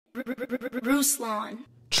Ruslan.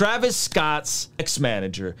 Travis Scott's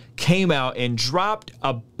ex-manager came out and dropped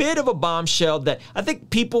a bit of a bombshell that I think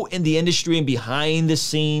people in the industry and behind the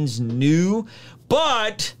scenes knew,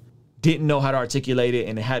 but didn't know how to articulate it,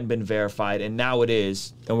 and it hadn't been verified, and now it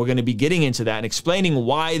is. And we're going to be getting into that and explaining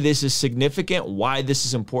why this is significant, why this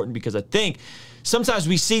is important, because I think sometimes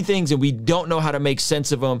we see things and we don't know how to make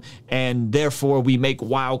sense of them, and therefore we make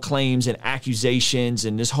wild claims and accusations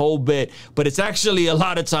and this whole bit, but it's actually a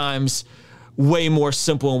lot of times way more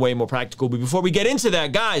simple and way more practical. But before we get into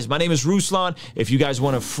that, guys, my name is Ruslan. If you guys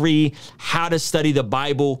want a free How to Study the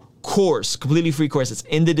Bible course, completely free course, it's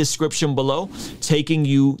in the description below, taking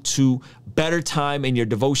you to better time in your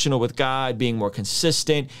devotional with God, being more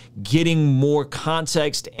consistent, getting more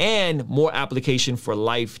context and more application for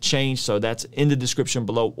life change. So that's in the description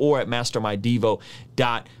below or at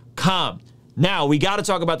mastermydevo.com. Now, we got to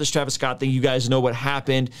talk about this Travis Scott thing. You guys know what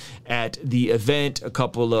happened at the event a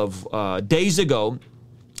couple of days ago,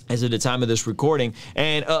 as of the time of this recording.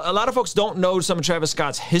 And a lot of folks don't know some of Travis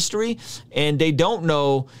Scott's history, and they don't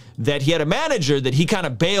know that he had a manager that he kind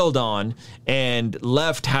of bailed on and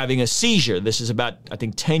left having a seizure. This is about, I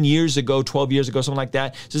think, 10 years ago, 12 years ago, something like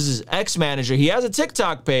that. So this is his ex-manager. He has a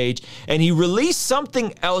TikTok page, and he released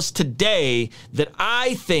something else today that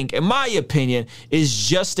I think, in my opinion, is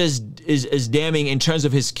just as damning in terms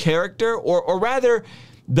of his character, or rather,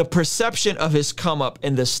 the perception of his come up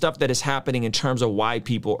and the stuff that is happening in terms of why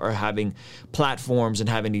people are having platforms and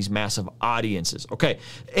having these massive audiences. Okay,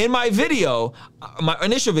 in my video, my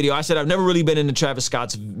initial video, I said I've never really been into Travis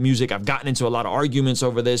Scott's music. I've gotten into a lot of arguments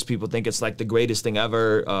over this. People think it's like the greatest thing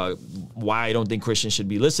ever, why I don't think Christians should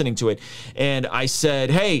be listening to it. And I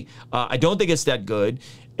said, hey, I don't think it's that good.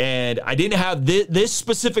 And I didn't have this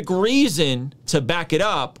specific reason to back it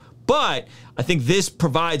up, but I think this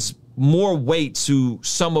provides more weight to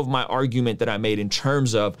some of my argument that I made in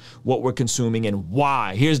terms of what we're consuming and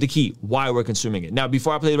why. Here's the key, why we're consuming it. Now,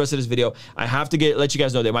 before I play the rest of this video, I have to let you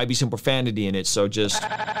guys know there might be some profanity in it, so just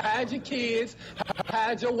hide your kids,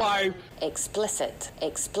 hide your wife. Explicit.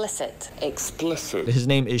 His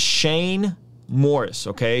name is Shane Morris,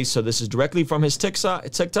 okay? So this is directly from his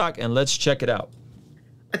TikTok, and let's check it out.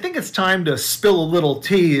 I think it's time to spill a little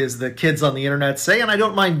tea, as the kids on the internet say, and I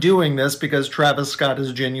don't mind doing this because Travis Scott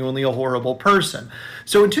is genuinely a horrible person.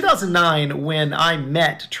 So in 2009, when I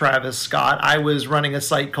met Travis Scott, I was running a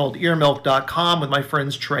site called earmilk.com with my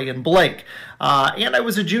friends Trey and Blake. And I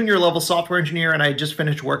was a junior level software engineer, and I had just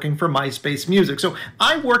finished working for MySpace Music. So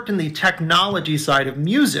I worked in the technology side of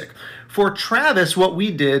music. For Travis, what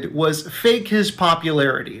we did was fake his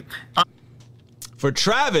popularity. For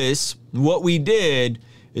Travis, what we did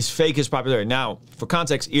is fake his popularity. Now, for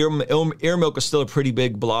context, Ear Milk is still a pretty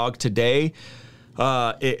big blog today.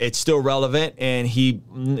 It's still relevant, and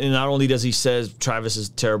not only does he says Travis is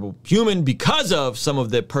a terrible human because of some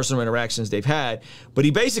of the personal interactions they've had, but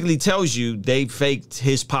he basically tells you they faked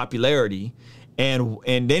his popularity, and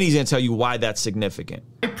then he's going to tell you why that's significant.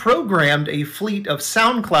 I programmed a fleet of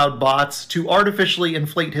SoundCloud bots to artificially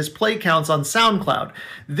inflate his play counts on SoundCloud.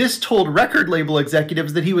 This told record label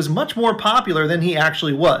executives that he was much more popular than he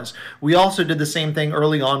actually was. We also did the same thing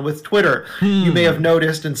early on with Twitter. You may have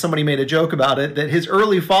noticed, and somebody made a joke about it, that his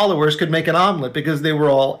early followers could make an omelet because they were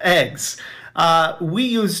all eggs. We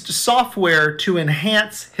used software to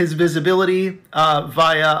enhance his visibility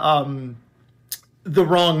via the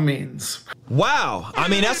wrong means. Wow. I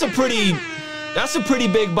mean, that's a pretty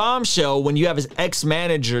big bombshell when you have his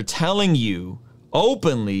ex-manager telling you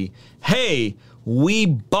openly, hey, we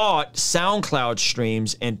bought SoundCloud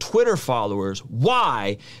streams and Twitter followers.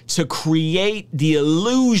 Why? To create the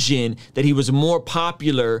illusion that he was more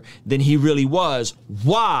popular than he really was.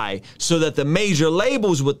 Why? So that the major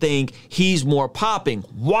labels would think he's more popping.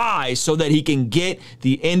 Why? So that he can get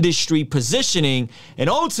the industry positioning and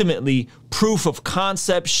ultimately proof of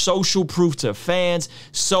concept, social proof to fans,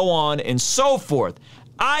 so on and so forth.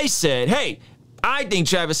 I said, hey, I think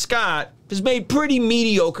Travis Scott has made pretty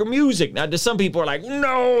mediocre music. Now, some people are like,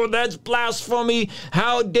 no, that's blasphemy.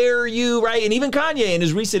 How dare you, right? And even Kanye in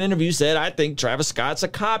his recent interview said, I think Travis Scott's a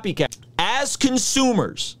copycat. As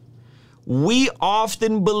consumers, we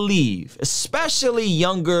often believe, especially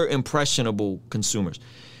younger, impressionable consumers,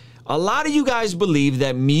 a lot of you guys believe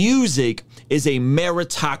that music is a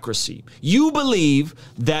meritocracy. You believe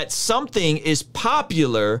that something is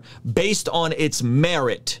popular based on its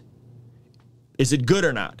merit. Is it good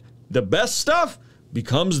or not? The best stuff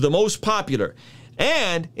becomes the most popular.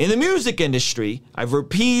 And in the music industry, I've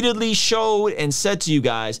repeatedly showed and said to you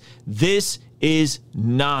guys, this is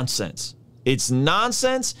nonsense. It's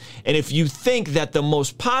nonsense. And if you think that the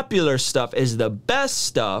most popular stuff is the best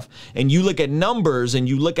stuff, and you look at numbers and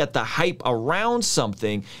you look at the hype around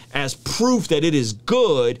something as proof that it is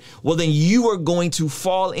good, well, then you are going to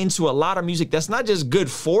fall into a lot of music that's not just good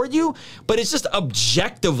for you, but it's just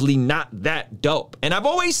objectively not that dope. And I've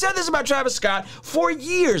always said this about Travis Scott for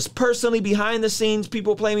years, personally, behind the scenes,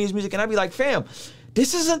 people play me his music, and I'd be like, fam,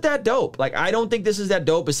 this isn't that dope. Like, I don't think this is that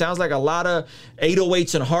dope. It sounds like a lot of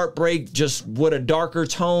 808s and Heartbreak, just with a darker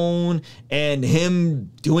tone, and him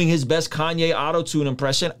doing his best Kanye auto-tune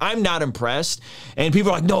impression. I'm not impressed. And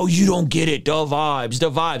people are like, no, you don't get it. The vibes, the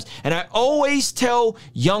vibes. And I always tell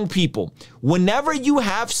young people, whenever you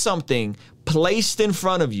have something placed in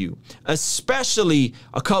front of you, especially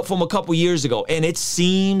from a couple years ago, and it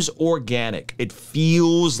seems organic. It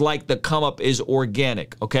feels like the come up is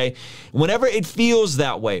organic, okay? Whenever it feels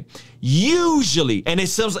that way, usually, and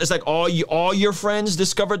it's like all your friends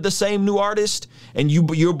discovered the same new artist, and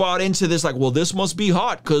you're bought into this like, well, this must be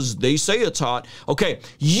hot because they say it's hot. Okay,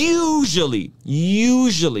 usually,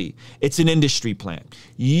 it's an industry plan.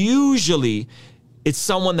 Usually, it's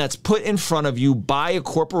someone that's put in front of you by a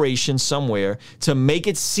corporation somewhere to make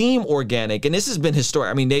it seem organic. And this has been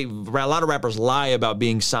historic. I mean, a lot of rappers lie about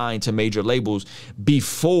being signed to major labels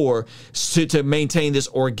before to maintain this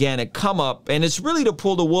organic come up. And it's really to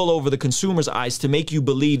pull the wool over the consumer's eyes to make you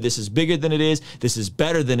believe this is bigger than it is, this is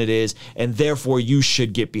better than it is, and therefore you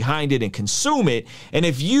should get behind it and consume it. And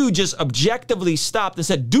if you just objectively stopped and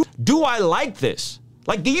said, do I like this?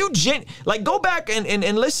 Like, do you go back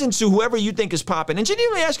and listen to whoever you think is popping and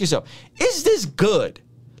genuinely ask yourself, is this good?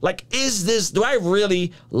 Like, do I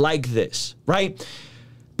really like this, right?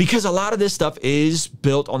 Because a lot of this stuff is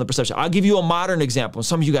built on the perception. I'll give you a modern example.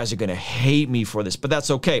 Some of you guys are going to hate me for this, but that's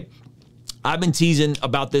okay. I've been teasing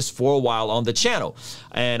about this for a while on the channel,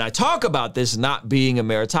 and I talk about this not being a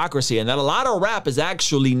meritocracy, and that a lot of rap is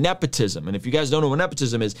actually nepotism. And if you guys don't know what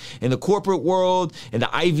nepotism is, in the corporate world, in the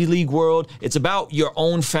Ivy League world, it's about your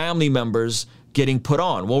own family members getting put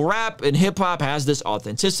on. Well, rap and hip hop has this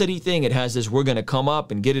authenticity thing. It has this, we're going to come up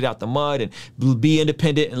and get it out the mud and be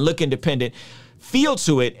independent and look independent feel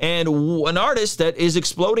to it. And an artist that is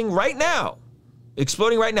exploding right now,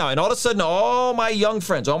 and all of a sudden, all my young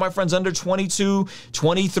friends, all my friends under 22,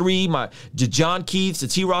 23, the John Keiths, the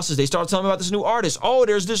T. Rosses, they start telling me about this new artist. Oh,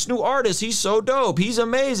 there's this new artist. He's so dope. He's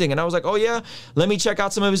amazing. And I was like, oh yeah, let me check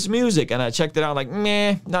out some of his music. And I checked it out, like,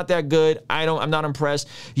 meh, not that good. I'm not impressed.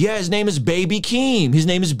 Yeah, his name is Baby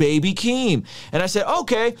Keem. And I said,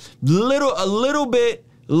 okay, a little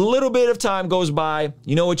bit of time goes by.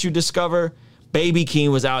 You know what you discover? Baby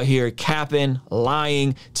Keem was out here capping,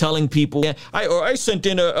 lying, telling people, I sent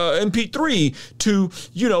in a MP3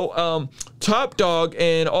 to, Top Dog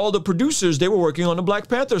and all the producers. They were working on the Black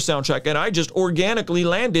Panther soundtrack, and I just organically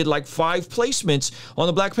landed like 5 placements on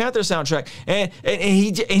the Black Panther soundtrack. And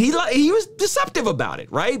he was deceptive about it,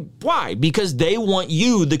 right? Why? Because they want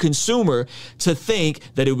you, the consumer, to think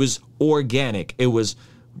that it was organic. It was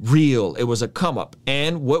real. It was a come up.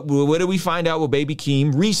 And what did we find out with Baby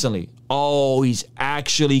Keem recently? Oh, he's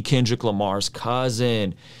actually Kendrick Lamar's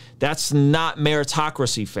cousin. That's not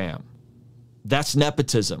meritocracy, fam. That's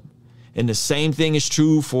nepotism. And the same thing is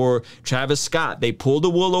true for Travis Scott. They pull the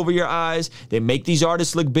wool over your eyes. They make these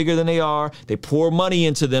artists look bigger than they are. They pour money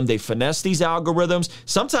into them. They finesse these algorithms.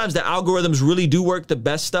 Sometimes the algorithms really do work the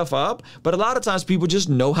best stuff up, but a lot of times people just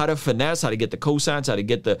know how to finesse, how to get the cosigns, how to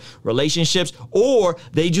get the relationships, or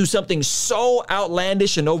they do something so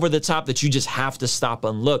outlandish and over the top that you just have to stop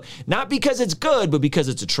and look. Not because it's good, but because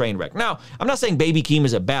it's a train wreck. Now, I'm not saying Baby Keem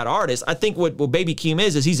is a bad artist. I think what Baby Keem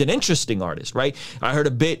is he's an interesting artist, right? I heard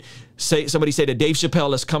a bit somebody say that Dave Chappelle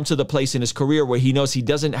has come to the place in his career where he knows he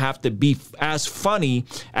doesn't have to be as funny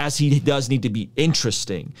as he does need to be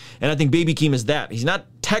interesting. And I think Baby Keem is that. He's not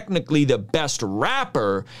technically the best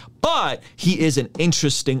rapper, but he is an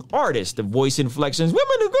interesting artist. The voice inflections,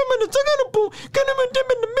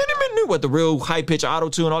 with the real high-pitched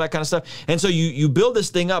auto-tune, all that kind of stuff. And so you build this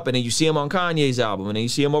thing up, and then you see him on Kanye's album, and then you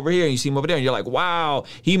see him over here, and you see him over there, and you're like, wow,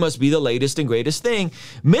 he must be the latest and greatest thing.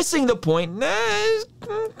 Missing the point,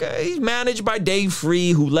 he's managed by Dave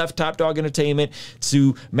Free, who left Top Dog Entertainment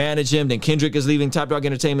to manage him. Then Kendrick is leaving Top Dog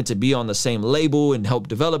Entertainment to be on the same label and help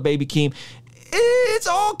develop Baby Keem. It's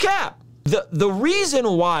all cap. The reason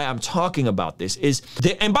why I'm talking about this is,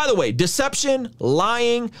 and by the way, deception,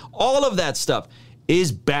 lying, all of that stuff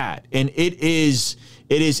is bad. And it is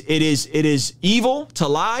evil to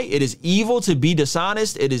lie. It is evil to be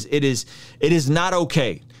dishonest. It is not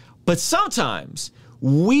okay. But sometimes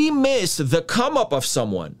we miss the come up of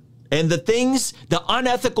someone and the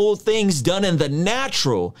unethical things done in the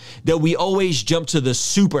natural, that we always jump to the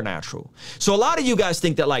supernatural. So a lot of you guys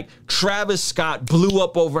think that like Travis Scott blew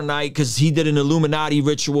up overnight because he did an Illuminati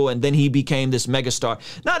ritual and then he became this megastar,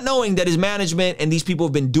 not knowing that his management and these people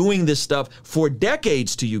have been doing this stuff for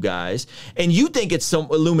decades to you guys. And you think it's some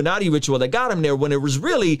Illuminati ritual that got him there, when it was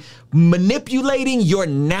really manipulating your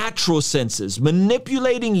natural senses,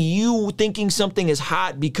 manipulating you thinking something is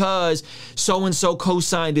hot because so-and-so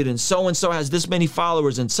co-signed it and so-and-so has this many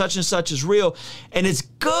followers and such is real. And it's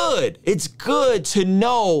good. It's good to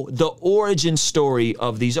know the origin story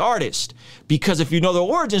of these artists, because if you know the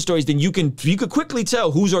origin stories, then you could quickly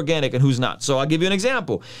tell who's organic and who's not. So I'll give you an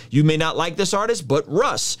example. You may not like this artist, but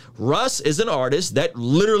Russ is an artist that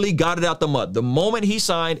literally got it out the mud. The moment he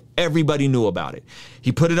signed, everybody knew about it.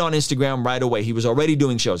 He put it on Instagram right away. He was already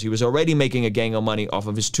doing shows. He was already making a gang of money off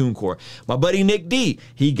of his TuneCore. My buddy Nick D,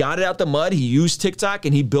 he got it out the mud. He used TikTok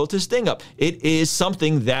and he built his thing up. It is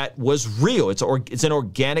something that was real. It's an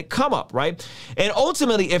organic come up, right? And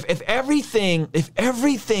ultimately, if everything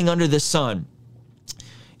under the sun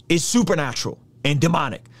is supernatural and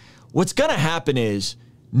demonic, what's gonna happen is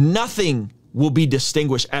nothing will be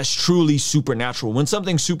distinguished as truly supernatural when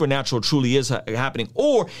something supernatural truly is happening,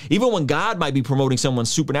 or even when God might be promoting someone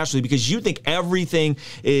supernaturally, because you think everything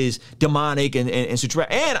is demonic and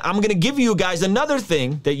supernatural. And I'm going to give you guys another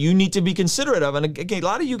thing that you need to be considerate of. And again, a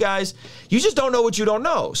lot of you guys, you just don't know what you don't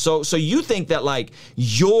know. So you think that like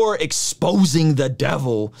you're exposing the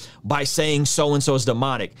devil by saying so-and-so is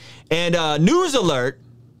demonic. And news alert,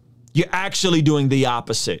 you're actually doing the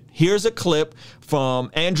opposite. Here's a clip from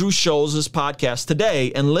Andrew Schulz's podcast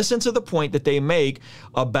today, and listen to the point that they make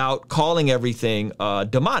about calling everything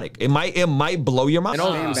demonic. It might blow your mind.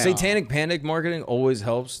 And satanic panic marketing always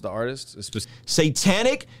helps the artist.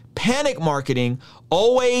 Satanic panic marketing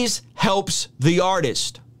always helps the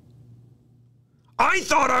artist. I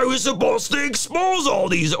thought I was supposed to expose all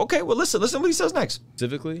these. Okay, well, listen what he says next.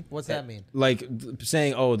 Specifically? What's that mean? Like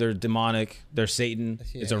saying, oh, they're demonic, they're Satan.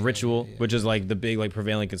 It's a ritual, which is like the big like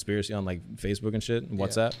prevailing conspiracy on like Facebook and shit and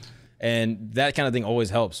WhatsApp. And that kind of thing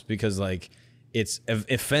always helps because like it's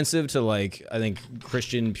offensive to like, I think,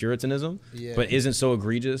 Christian Puritanism, but isn't so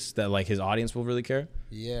egregious that like his audience will really care.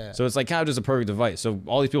 Yeah. So it's like kind of just a perfect device. So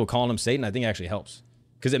all these people calling him Satan, I think actually helps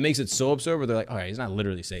because it makes it so absurd where they're like, all right, he's not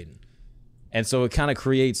literally Satan. And so it kind of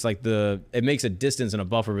creates like it makes a distance and a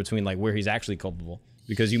buffer between like where he's actually culpable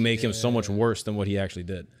because you make him so much worse than what he actually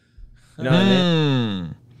did. You know what I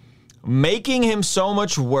mean? Making him so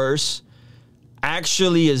much worse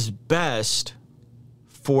actually is best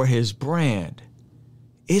for his brand.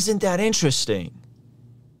 Isn't that interesting?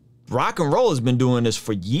 Rock and roll has been doing this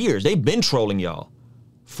for years. They've been trolling y'all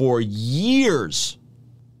for years.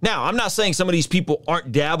 Now, I'm not saying some of these people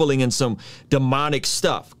aren't dabbling in some demonic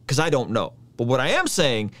stuff, because I don't know. But what I am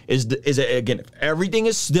saying is that, again, if everything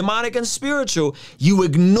is demonic and spiritual, you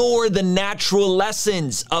ignore the natural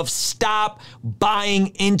lessons of stop buying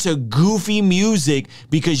into goofy music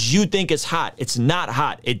because you think it's hot. It's not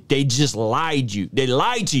hot. They just lied you. They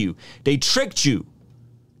lied to you. They tricked you.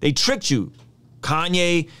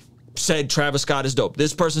 Kanye said Travis Scott is dope.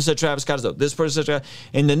 This person said Travis Scott is dope. This person said Travis.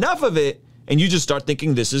 And enough of it, and you just start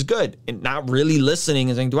thinking this is good and not really listening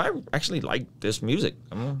and saying, do I actually like this music?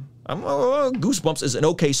 Goosebumps is an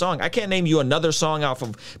okay song. I can't name you another song off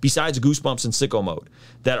of besides Goosebumps and Sicko Mode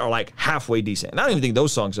that are like halfway decent. And I don't even think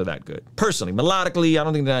those songs are that good. Personally, melodically, I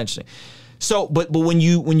don't think they're that interesting. So, but when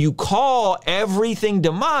you call everything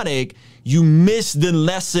demonic, you miss the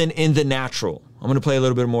lesson in the natural. I'm going to play a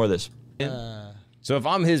little bit more of this. So if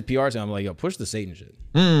I'm his PR team, I'm like, yo, push the Satan shit.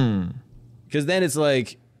 Because then it's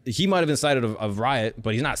like, he might have incited a riot,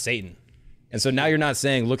 but he's not Satan. And so now you're not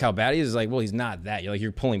saying, look how bad he is. It's like, well, he's not that.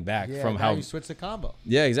 You're pulling back from how you switch the combo.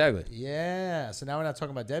 Yeah, exactly. Yeah. So now we're not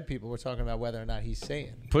talking about dead people. We're talking about whether or not he's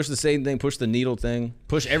Satan. Push the Satan thing, push the needle thing,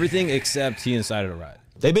 push everything except he incited a riot.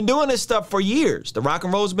 They've been doing this stuff for years. The rock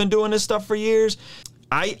and roll's been doing this stuff for years.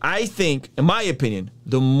 I think, in my opinion,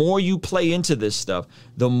 the more you play into this stuff,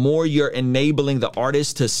 the more you're enabling the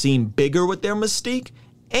artist to seem bigger with their mystique,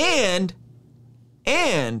 and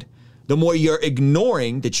the more you're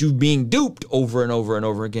ignoring that you're being duped over and over and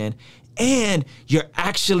over again, and you're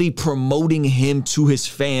actually promoting him to his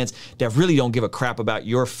fans that really don't give a crap about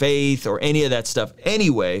your faith or any of that stuff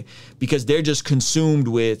anyway, because they're just consumed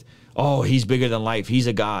with, oh, he's bigger than life, he's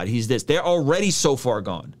a god, he's this. They're already so far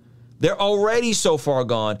gone. They're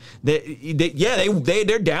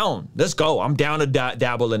down. Let's go. I'm down to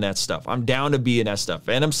dabble in that stuff. I'm down to be in that stuff.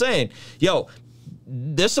 And I'm saying, yo,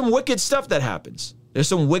 there's some wicked stuff that happens. There's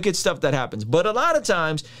some wicked stuff that happens. But a lot of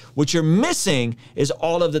times, what you're missing is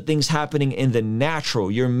all of the things happening in the natural.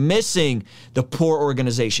 You're missing the poor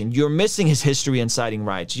organization. You're missing his history inciting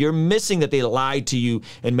riots. You're missing that they lied to you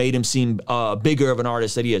and made him seem bigger of an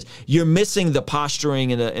artist that he is. You're missing the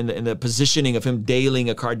posturing and the positioning of him dating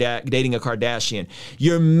a Kardashian.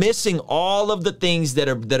 You're missing all of the things that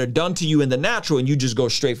are done to you in the natural, and you just go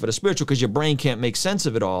straight for the spiritual because your brain can't make sense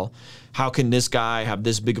of it all. How can this guy have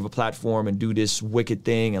this big of a platform and do this wicked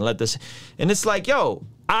thing and let this? And it's like, yo,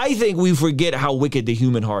 I think we forget how wicked the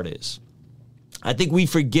human heart is. I think we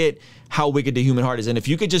forget how wicked the human heart is. And if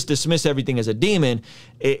you could just dismiss everything as a demon,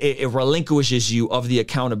 it relinquishes you of the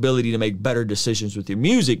accountability to make better decisions with your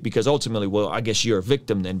music, because ultimately, well, I guess you're a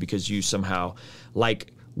victim then because you somehow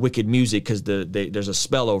like wicked music because there's a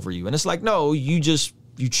spell over you. And it's like, no, you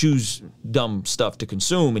choose dumb stuff to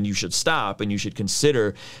consume, and you should stop, and you should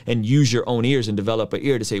consider and use your own ears and develop an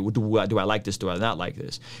ear to say, well, do I like this? Do I not like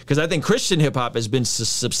this? Because I think Christian hip hop has been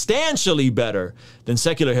substantially better than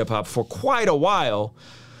secular hip hop for quite a while.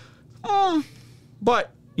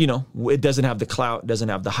 But, you know, it doesn't have the clout, doesn't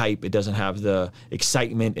have the hype, it doesn't have the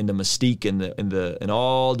excitement and the mystique and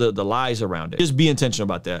all the lies around it. Just be intentional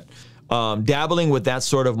about that. Dabbling with that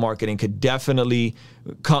sort of marketing could definitely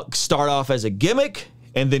start off as a gimmick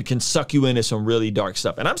and then can suck you into some really dark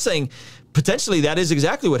stuff. And I'm saying potentially that is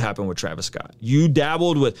exactly what happened with Travis Scott. You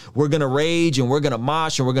dabbled with, we're going to rage and we're going to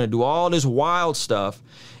mosh and we're going to do all this wild stuff.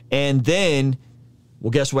 And then,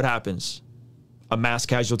 well, guess what happens? A mass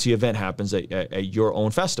casualty event happens at your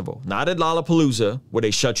own festival. Not at Lollapalooza, where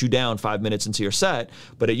they shut you down 5 minutes into your set,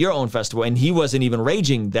 but at your own festival. And he wasn't even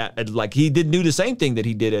raging that, like he didn't do the same thing that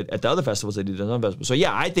he did at the other festivals that he did at other festivals. So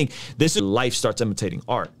yeah, I think this is life starts imitating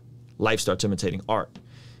art. Life starts imitating art.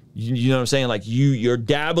 You know what I'm saying? Like you're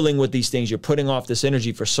dabbling with these things, you're putting off this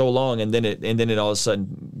energy for so long, and then it all of a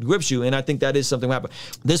sudden grips you. And I think that is something that happened.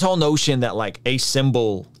 This whole notion that like a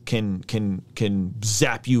symbol can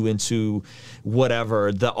zap you into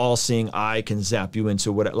whatever, the all-seeing eye can zap you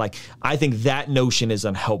into whatever. Like I think that notion is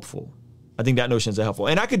unhelpful. I think that notion is unhelpful.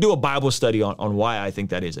 And I could do a Bible study on why I think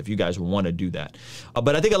that is, if you guys want to do that.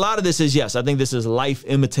 But I think a lot of this is, yes, I think this is life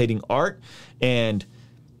imitating art, and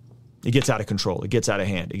it gets out of control. It gets out of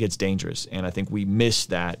hand. It gets dangerous. And I think we miss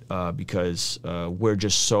that because we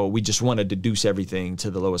just want to deduce everything to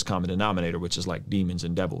the lowest common denominator, which is like demons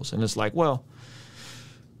and devils. And it's like, well,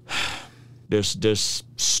 there's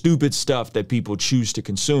stupid stuff that people choose to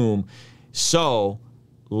consume. So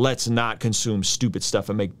let's not consume stupid stuff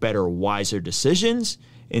and make better, wiser decisions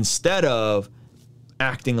instead of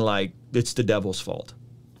acting like it's the devil's fault.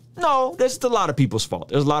 No, that's a lot of people's fault.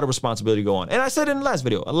 There's a lot of responsibility going on. And I said in the last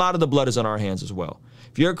video, a lot of the blood is on our hands as well.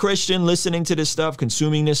 If you're a Christian listening to this stuff,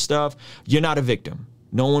 consuming this stuff, you're not a victim.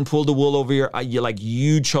 No one pulled the wool over your eye.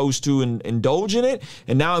 You chose to indulge in it.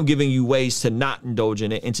 And now I'm giving you ways to not indulge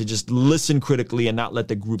in it and to just listen critically and not let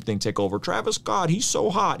the group thing take over. Travis Scott, he's so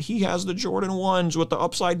hot. He has the Jordan 1s with the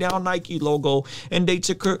upside down Nike logo and dates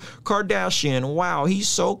a Kardashian. Wow, he's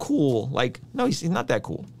so cool. Like, no, he's not that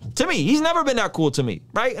cool. To me, he's never been that cool to me,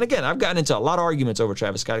 right? And again, I've gotten into a lot of arguments over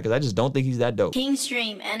Travis Scott because I just don't think he's that dope.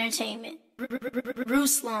 Kingstream Entertainment.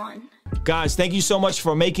 Ruslan. Guys, thank you so much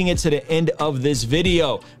for making it to the end of this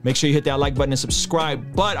video. Make sure you hit that like button and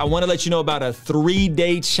subscribe. But I want to let you know about a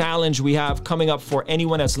 3-day challenge we have coming up for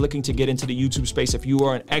anyone that's looking to get into the YouTube space. If you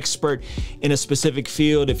are an expert in a specific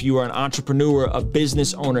field, if you are an entrepreneur, a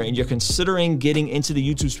business owner, and you're considering getting into the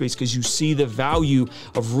YouTube space because you see the value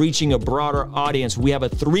of reaching a broader audience, we have a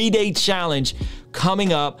 3-day challenge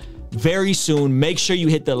coming up very soon. Make sure you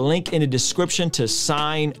hit the link in the description to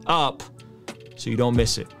sign up so you don't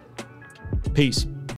miss it. Peace.